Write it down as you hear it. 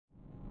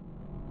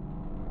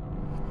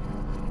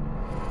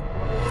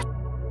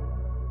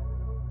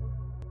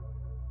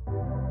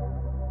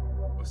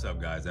What's up,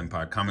 guys?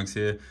 Empyre Comics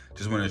here.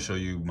 Just wanted to show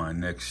you my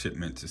next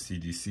shipment to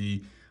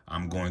CGC.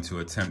 I'm going to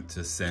attempt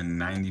to send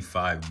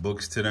 95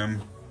 books to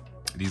them.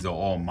 These are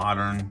all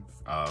modern,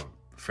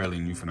 fairly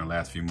new from the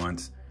last few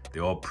months.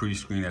 They're all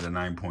pre-screened at a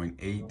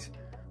 9.8.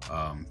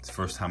 It's the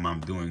first time I'm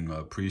doing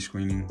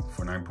pre-screening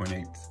for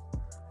 9.8.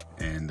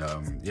 And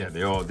yeah,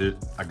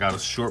 I got a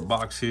short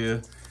box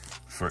here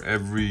for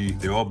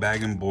they're all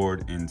bag and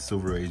board in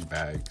Silver Age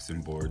bags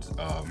and boards.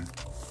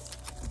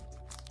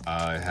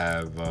 I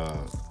have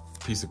a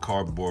piece of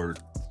cardboard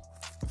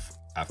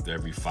after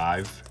every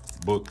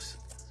 5 books.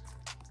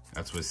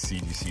 That's what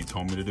CGC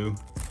told me to do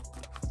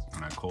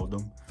when I called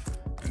them.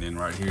 And then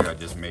right here, I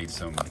just made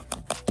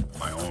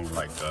my own,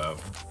 like,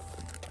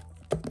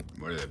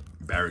 what are they,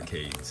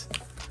 barricades.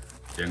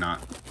 They're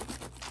not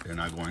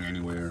going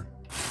anywhere.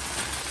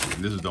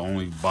 And this is the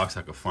only box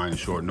I could find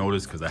short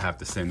notice because I have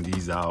to send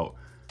these out,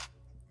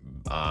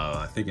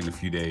 I think in a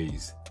few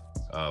days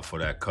for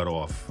that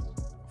cutoff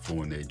for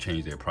when they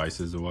change their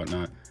prices or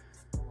whatnot.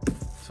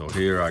 So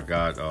here I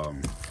got, I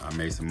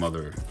made some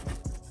other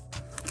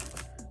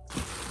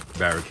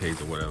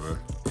barricades or whatever.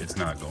 It's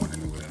not going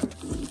anywhere.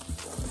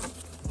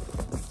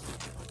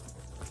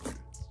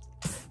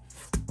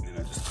 And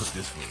I just put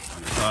this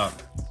on the top.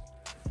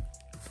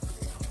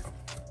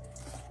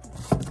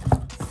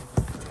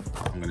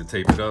 I'm gonna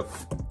tape it up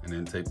and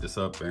then tape this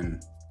up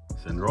and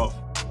send her off.